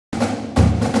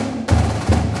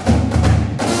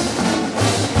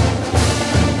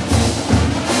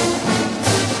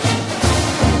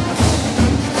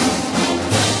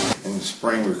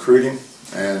recruiting,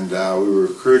 and we were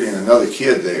recruiting another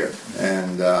kid there,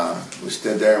 and we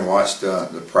stood there and watched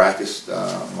the practice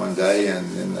one day, and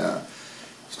then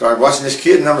started watching this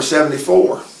kid, number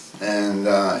 74,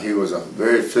 and he was a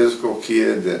very physical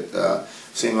kid that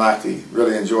seemed like he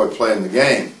really enjoyed playing the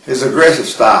game. His aggressive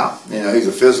style, you know, he's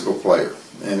a physical player,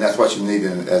 and that's what you need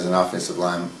as an offensive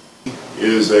lineman.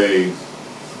 Is a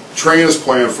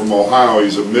transplant from Ohio.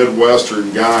 He's a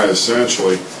Midwestern guy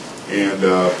essentially, and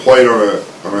played on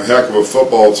a heck of a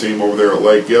football team over there at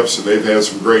Lake Gibson. They've had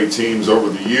some great teams over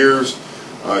the years.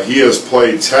 He has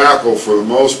played tackle for the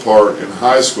most part in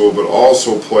high school, but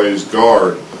also plays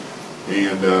guard,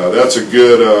 and that's a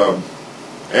good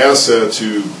asset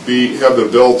to have the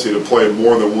ability to play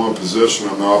more than one position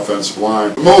on the offensive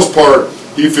line. For the most part,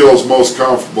 he feels most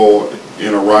comfortable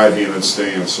in a right-handed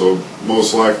stance, so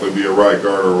most likely be a right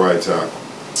guard or a right tackle.